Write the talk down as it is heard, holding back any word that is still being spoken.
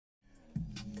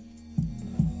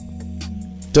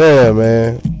Damn,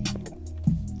 man.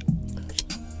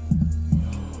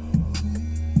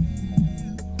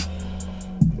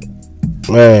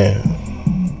 Man.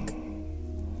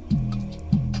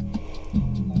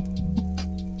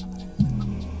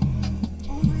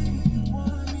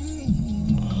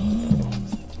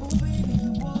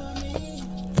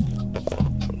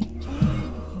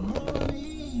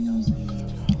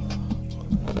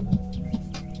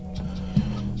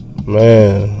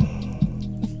 Man.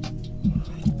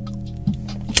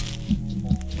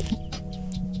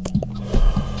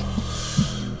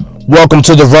 Welcome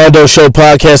to the Rondo Show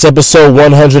podcast, episode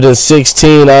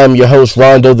 116. I am your host,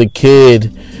 Rondo the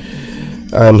Kid.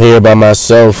 I'm here by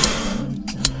myself,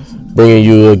 bringing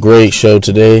you a great show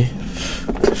today.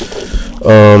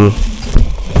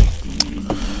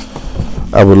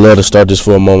 I would love to start this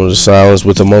with a moment of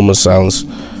silence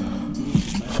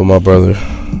for my brother,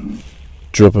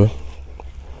 Dripper,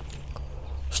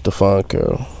 Stefan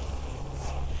Carroll.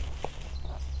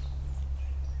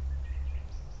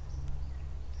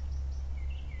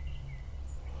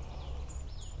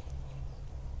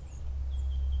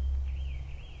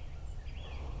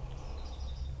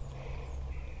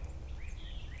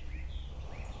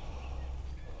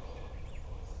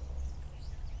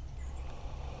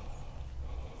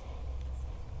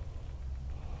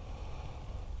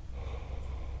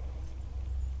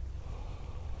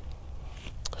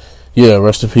 Yeah,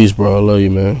 rest in peace, bro. I love you,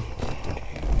 man.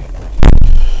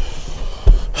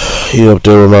 He up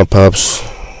there with my pops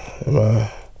and my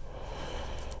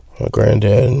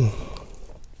granddad, and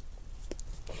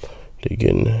they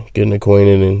getting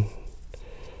acquainted, and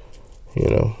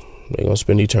they gonna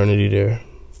spend eternity there.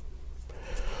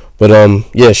 But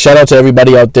yeah, shout out to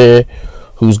everybody out there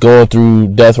who's going through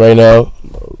death right now.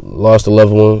 Lost a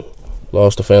loved one,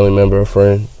 lost a family member, a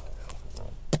friend,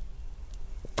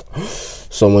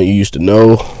 someone you used to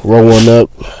know. Roll one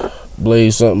up,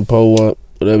 blaze something, pull one,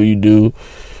 whatever you do.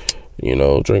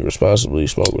 Drink responsibly,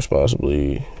 smoke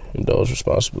responsibly, indulge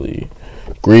responsibly,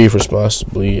 grieve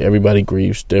responsibly. Everybody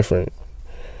grieves different.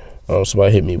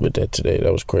 Somebody hit me with that today.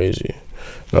 That was crazy.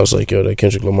 And I was like, yo, that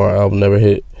Kendrick Lamar album never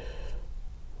hit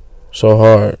so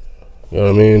hard. You know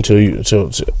what I mean? Until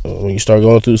when you start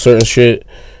going through certain shit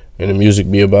and the music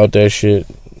be about that shit,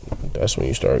 that's when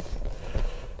you start.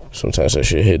 Sometimes that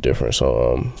shit hit different.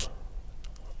 So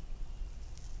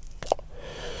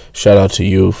shout out to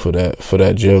you for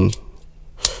that gym.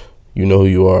 You know who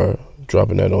you are,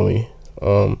 dropping that on me.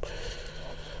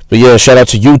 But yeah, shout out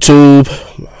to YouTube.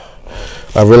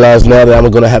 I realize now that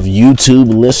I'm gonna have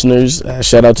YouTube listeners.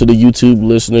 Shout out to the YouTube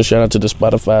listeners. Shout out to the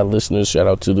Spotify listeners. Shout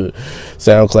out to the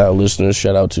SoundCloud listeners.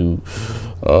 Shout out to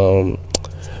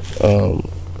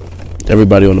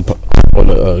everybody on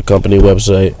the company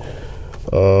website.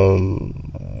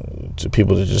 To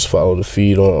people that just follow the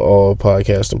feed on all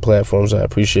podcasting platforms. I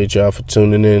appreciate y'all for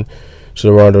tuning in to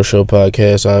the Rondo Show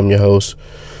podcast. I'm your host,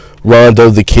 Rondo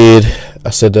the Kid.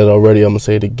 I said that already. I'm gonna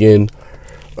say it again.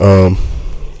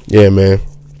 Yeah, man.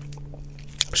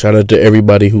 Shout out to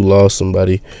everybody who lost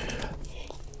somebody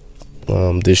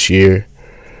this year,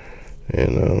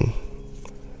 and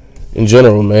in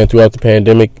general, man. Throughout the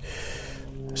pandemic,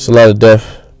 it's a lot of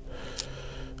death.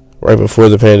 Right before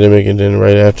the pandemic and then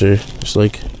right after. It's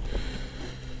like,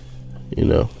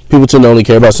 people tend to only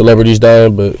care about celebrities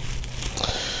dying, but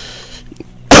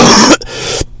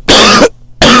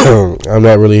I'm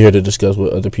not really here to discuss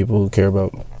what other people care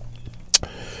about.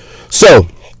 So,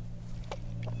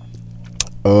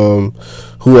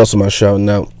 who else am I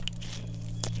shouting out?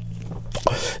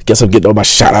 Guess I'm getting all my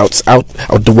shout outs out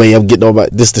the way. I'm getting all my,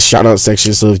 this is the shout out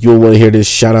section. So if you don't want to hear this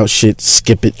shout out shit,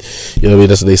 skip it. You know what I mean?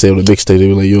 That's what they say on the mixtape. They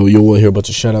be like, yo, you don't want to hear a bunch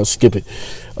of shout outs, skip it.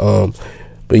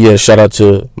 But yeah, shout out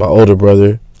to my older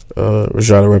brother,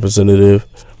 Rajada Representative.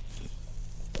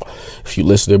 If you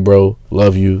listening, bro,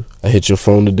 love you. I hit your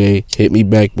phone today. Hit me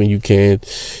back when you can.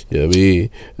 You know what I mean?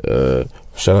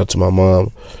 Shout out to my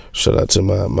mom. Shout out to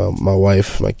my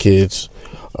wife, my kids.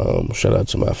 Shout out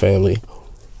to my family.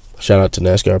 Shout out to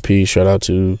NASCAR P. Shout out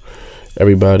to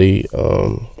everybody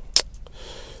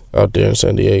out there in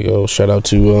San Diego. Shout out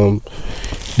to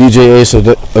DJ Ace of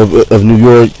New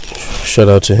York. Shout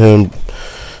out to him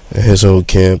and his whole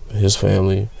camp, his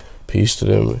family. Peace to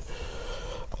them.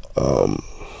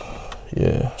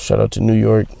 Yeah, shout out to New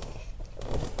York.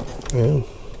 Yeah,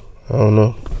 I don't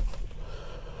know.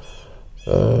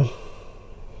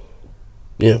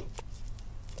 Yeah.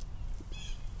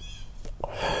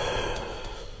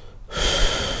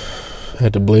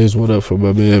 Had to blaze one up for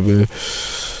my man.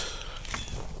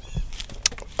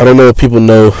 I don't know if people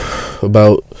know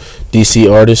about DC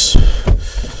artists.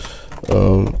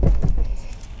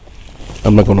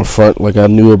 I'm not gonna front like I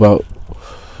knew about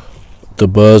the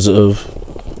buzz of,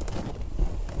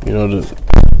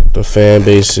 the fan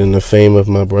base and the fame of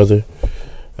my brother.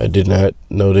 I did not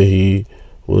know that he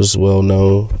was well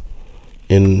known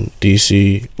in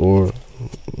DC or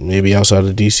maybe outside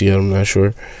of DC. I'm not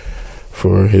sure,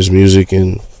 for his music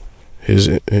and his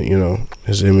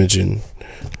image, and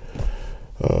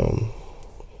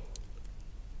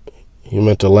he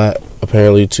meant a lot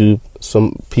apparently to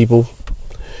some people.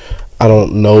 I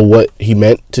don't know what he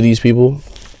meant to these people.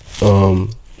 I'm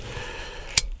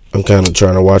kind of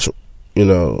trying to watch,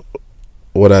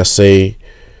 what I say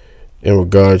in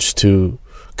regards to,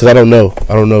 because I don't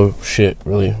know shit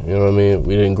really. You know what I mean?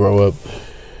 We didn't grow up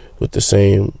with the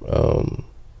same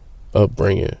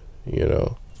upbringing.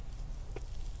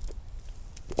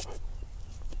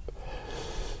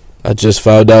 I just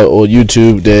found out on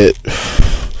YouTube that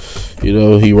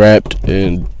he rapped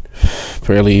and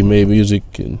apparently he made music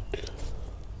and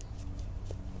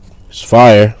it's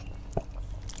fire.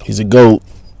 He's a GOAT,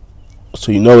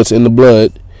 so it's in the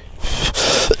blood.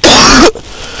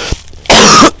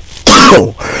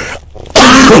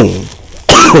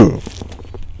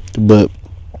 But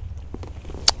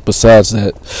besides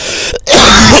that,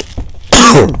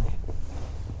 I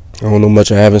don't know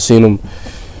much. I haven't seen him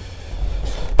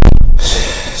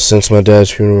since my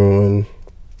dad's funeral, and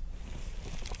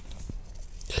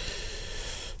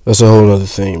that's a whole other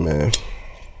thing, man.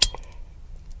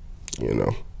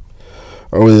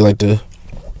 I really like to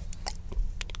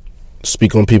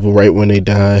speak on people right when they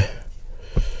die.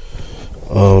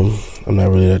 I'm not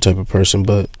really that type of person,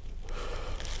 but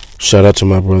shout out to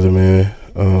my brother, man.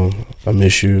 I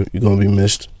miss you. You're gonna be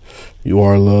missed. You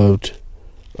are loved.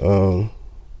 I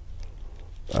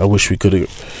wish we could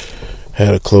have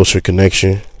had a closer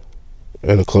connection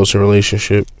and a closer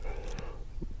relationship,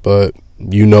 but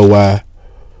you know why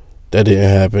that didn't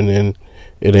happen, and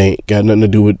it ain't got nothing to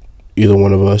do with either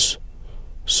one of us.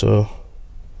 So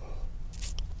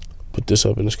put this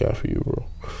up in the sky for you, bro.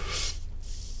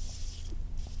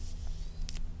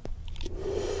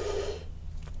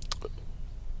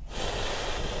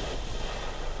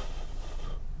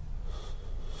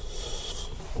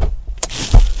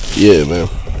 Yeah, man.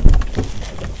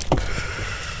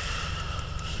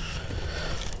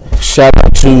 Shout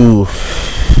out to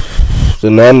the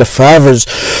 9-to-5ers.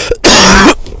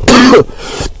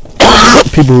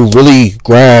 People who really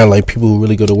grind, like people who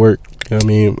really go to work. You know what I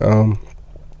mean?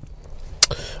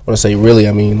 When I say really,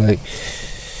 I mean like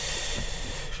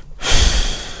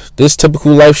this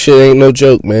typical life shit ain't no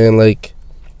joke, man. Like,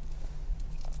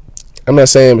 I'm not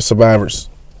saying survivors.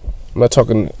 I'm not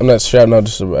shouting out the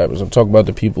survivors. I'm talking about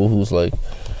the people who's like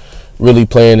really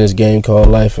playing this game called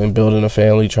life and building a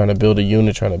family, trying to build a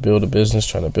unit, trying to build a business,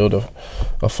 trying to build a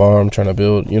farm, trying to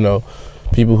build,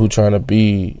 people who trying to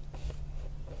be,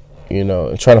 and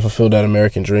trying to fulfill that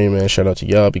American dream, man. Shout out to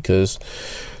y'all, because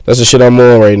that's the shit I'm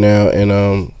on right now,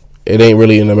 and it ain't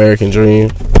really an American dream.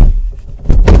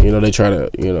 They try to,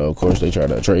 of course they try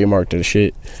to trademark the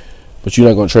shit, but you're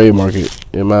not gonna trademark it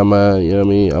in my mind. You know what I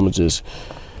mean? I'ma just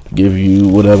give you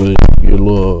whatever your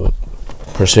little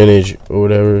percentage or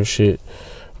whatever shit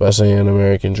by saying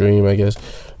American dream, I guess.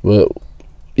 But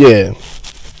yeah,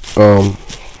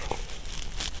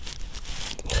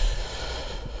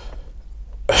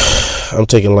 I'm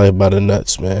taking life by the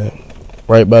nuts, man.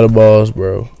 Right by the balls,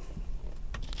 bro.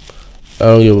 I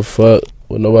don't give a fuck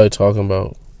what nobody talking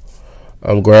about.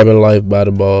 I'm grabbing life by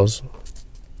the balls.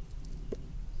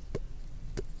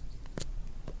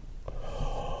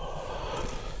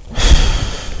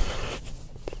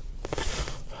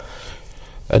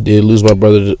 I did lose my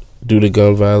brother due to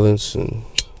gun violence, and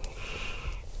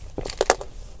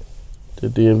the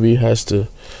DMV has to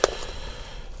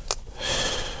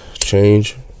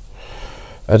change.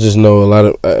 I just know a lot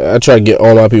of. I try to get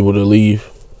all my people to leave.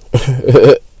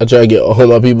 I try to get all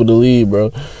my people to leave,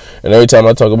 bro. And every time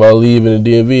I talk about leaving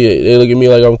the DMV, they look at me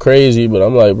like I'm crazy. But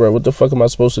I'm like, bro, what the fuck am I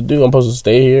supposed to do? I'm supposed to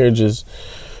stay here and just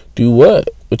do what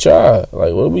with y'all?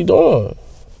 Like, what are we doing?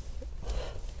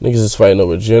 Niggas is fighting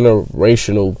over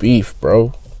generational beef,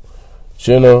 bro.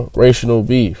 Generational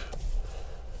beef.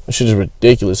 That shit is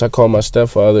ridiculous. I called my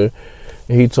stepfather,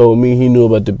 and he told me he knew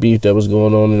about the beef that was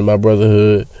going on in my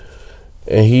brotherhood.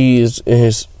 And he is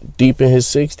deep in his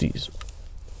 60s.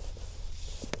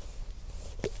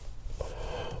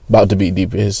 About to be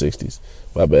deep in his 60s.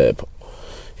 My bad.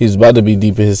 He's about to be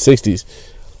deep in his 60s.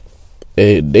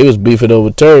 And they was beefing over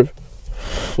turf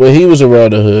when he was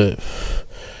around the hood.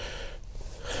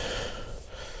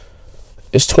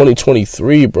 It's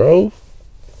 2023, bro.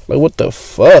 Like, what the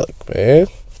fuck, man?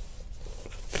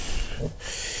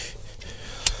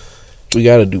 We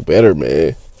gotta do better,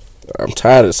 man. I'm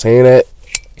tired of saying that.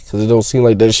 Because it don't seem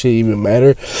like that shit even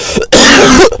matter.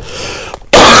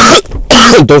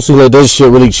 It don't seem like that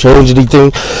shit really change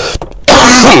anything.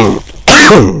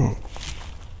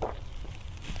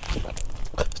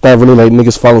 It's not really like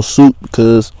niggas follow suit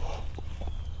because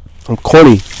I'm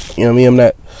corny. You know what I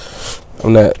mean?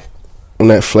 I'm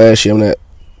not flashy. I'm not,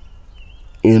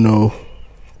 you know,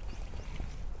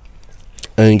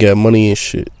 I ain't got money and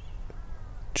shit.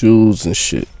 Jewels and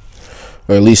shit.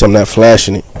 Or at least I'm not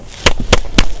flashing it.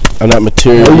 I'm not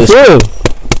materialistic.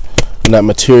 I'm not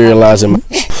materializing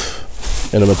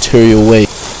in a material way.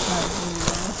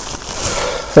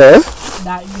 Huh?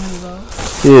 Not you, though.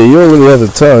 Yeah, you don't really have the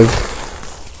tongue.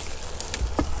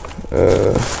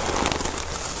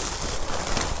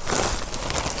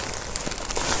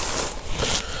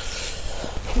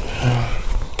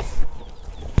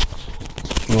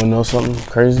 You wanna know something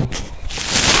crazy?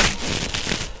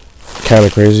 Kind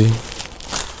of crazy.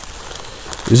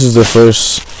 This is the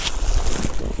first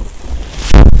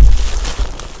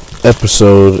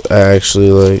episode I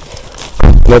actually like.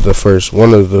 Not the first,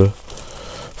 one of the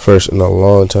first in a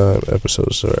long time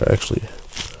episodes where I actually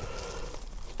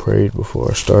prayed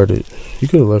before I started. You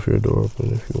could have left your door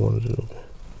open if you wanted to.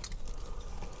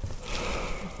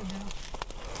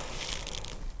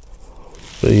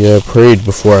 But yeah, I prayed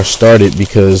before I started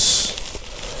because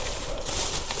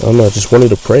I don't know, I just wanted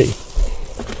to pray.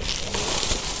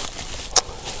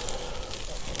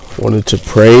 I wanted to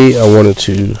pray. I wanted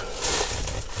to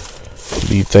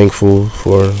be thankful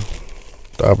for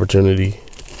the opportunity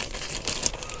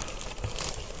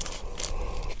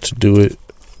to do it,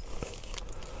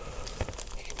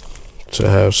 to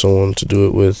have someone to do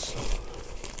it with,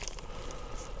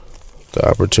 the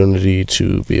opportunity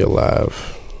to be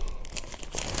alive.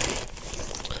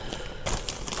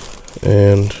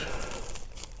 And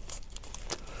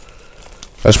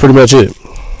that's pretty much it.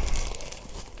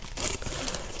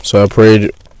 So I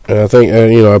prayed, and I think,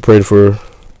 I prayed for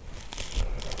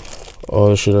all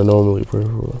the shit I normally pray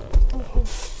for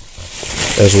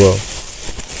as well.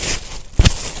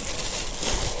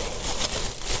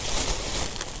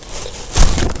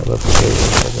 I left the table,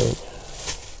 I think.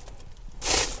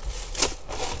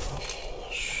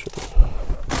 Shit.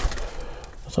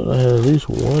 I thought I had at least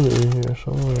one in here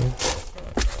somewhere.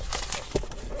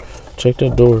 Check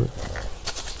that door.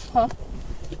 Huh?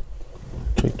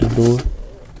 Check the door.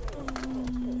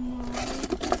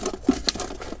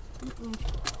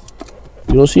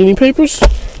 You don't see any papers?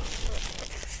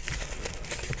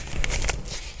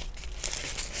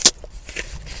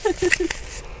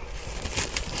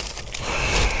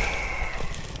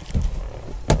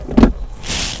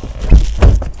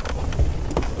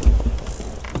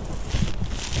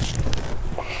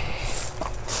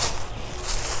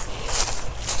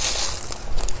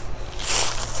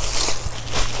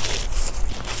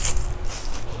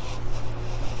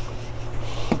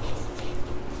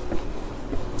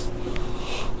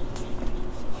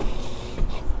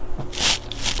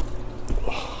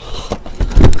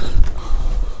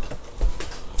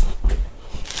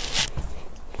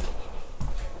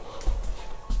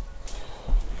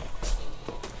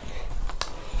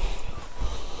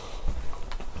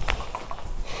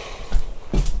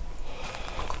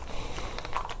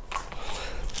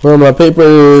 Where are my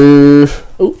papers?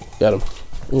 Oh, got them.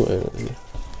 Alright.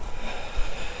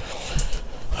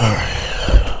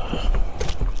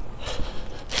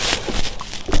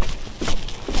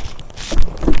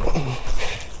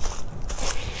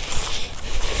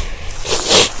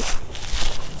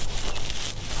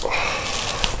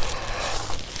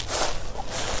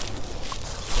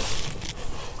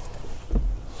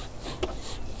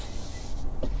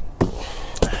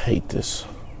 I hate this.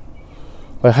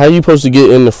 Like, how you supposed to get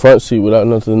in the front seat without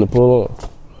nothing to pull on?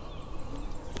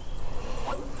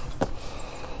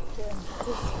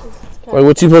 Like,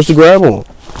 what you supposed to grab on?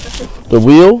 The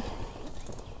wheel?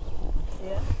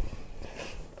 Yeah.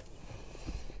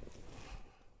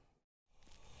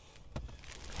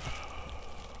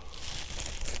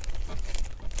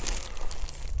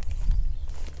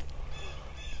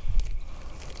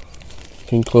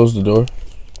 Can you close the door?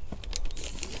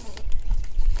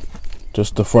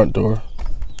 Just the front door.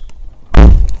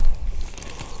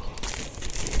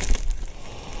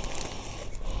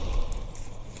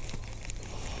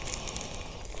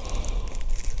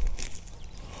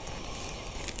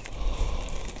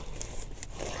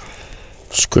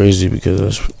 It's crazy because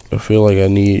I feel like I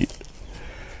need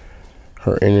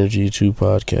her energy to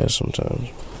podcast sometimes.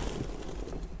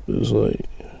 It's like,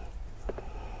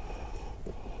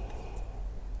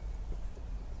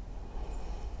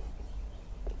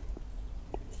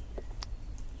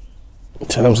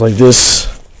 times like this,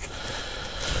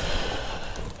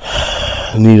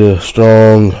 I need a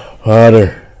strong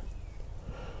podder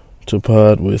to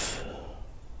pod with.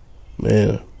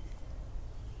 Man.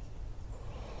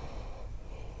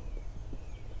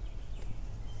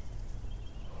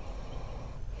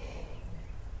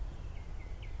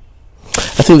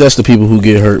 I think that's the people who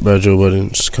get hurt by Joe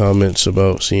Budden's comments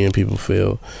about seeing people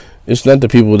fail. It's not the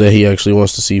people that he actually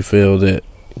wants to see fail that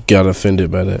got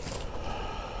offended by that.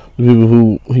 The people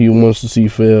who he wants to see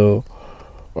fail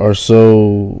are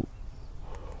so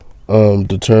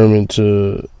determined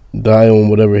to die on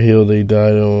whatever hill they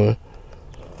died on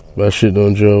by shitting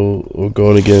on Joe or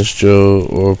going against Joe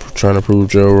or trying to prove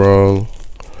Joe wrong.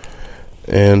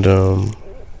 And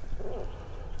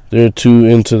they're too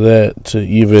into that to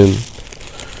even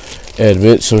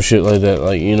admit some shit like that.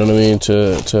 Like, you know what I mean?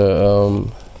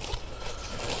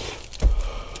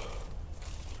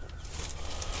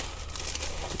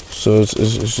 So it's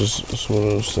just it's one of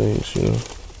those things, you know.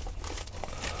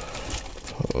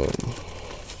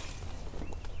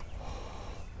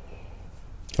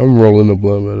 I'm rolling a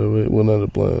blunt, by the way. Well, not a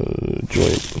blunt, a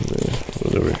joint, man.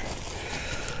 Whatever.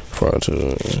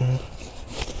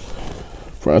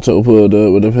 Pronto pulled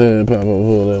up with a pen. Papa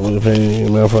pulled up with a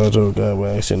pen. My Pronto got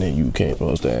waxed and then you can't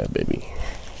post that, baby.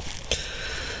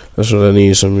 That's what I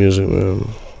need, some music, man.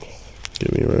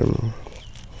 Give me right.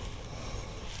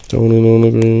 Tony on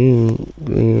the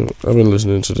green. I've been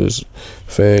listening to this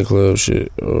fan club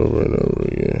shit over and over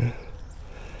again.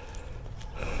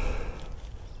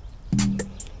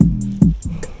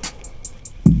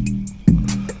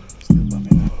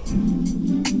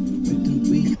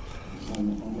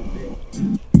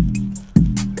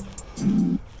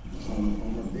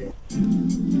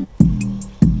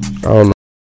 I don't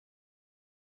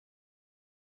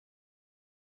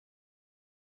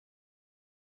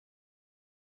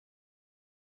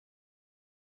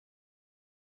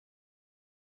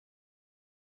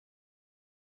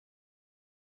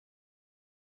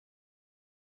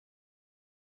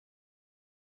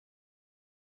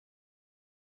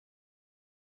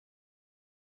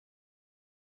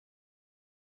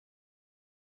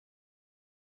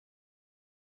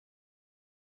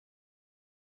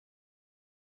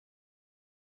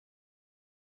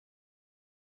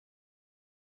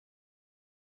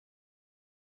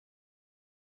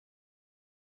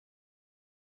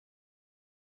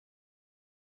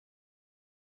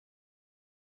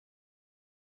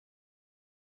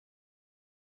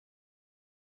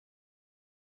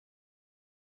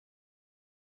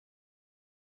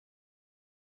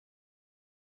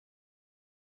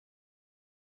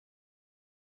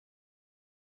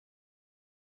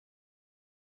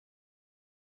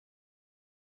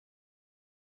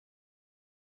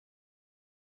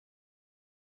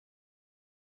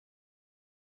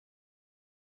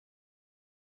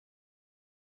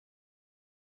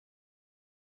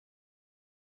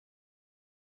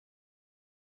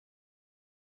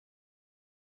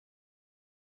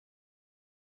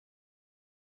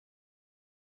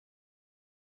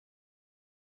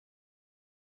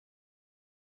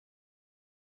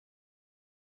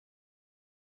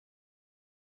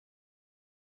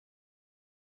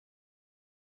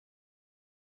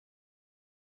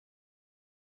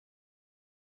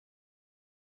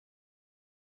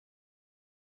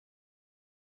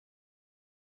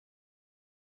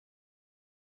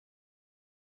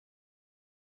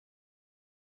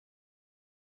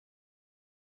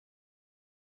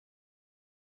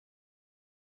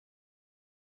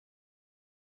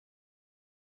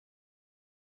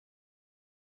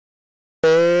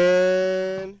know.